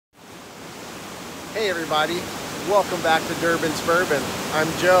Hey everybody, welcome back to Durbin's Bourbon.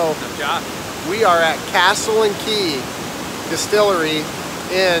 I'm Joe. I'm Josh. We are at Castle and Key Distillery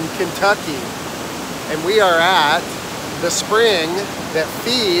in Kentucky, and we are at the spring that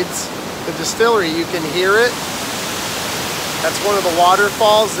feeds the distillery. You can hear it. That's one of the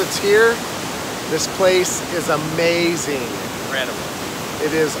waterfalls that's here. This place is amazing. Incredible.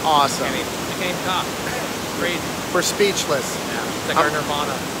 It is awesome. I can't even talk. Crazy. We're speechless. Yeah, it's like our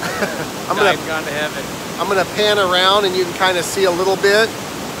Nirvana. Gone to heaven. I'm gonna pan around and you can kind of see a little bit,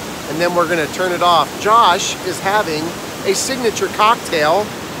 and then we're gonna turn it off. Josh is having a signature cocktail.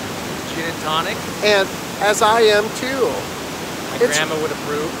 Gin and tonic. And as I am too. My grandma would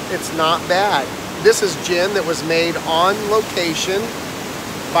approve. It's not bad. This is gin that was made on location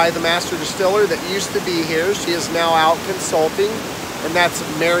by the master distiller that used to be here. She is now out consulting, and that's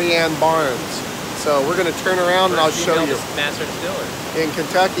Marianne Barnes. So we're gonna turn around and I'll show you. Master distiller. In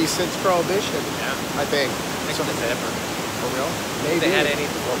Kentucky since Prohibition. Yeah. I think. Since ever. For real? Maybe. If they had any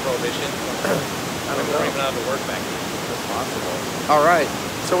before Prohibition. I don't know. Even out of work back then. That's possible. All right.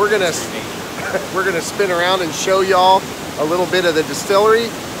 So we're gonna spin around and show y'all a little bit of the distillery.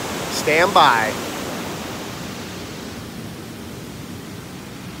 Stand by.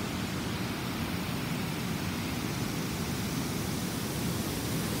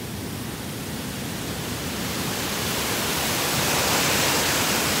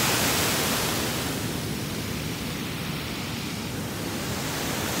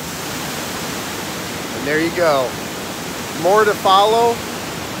 And there you go. More to follow.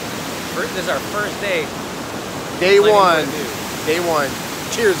 This is our first day. Day one. Day one.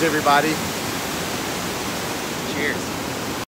 Cheers, everybody.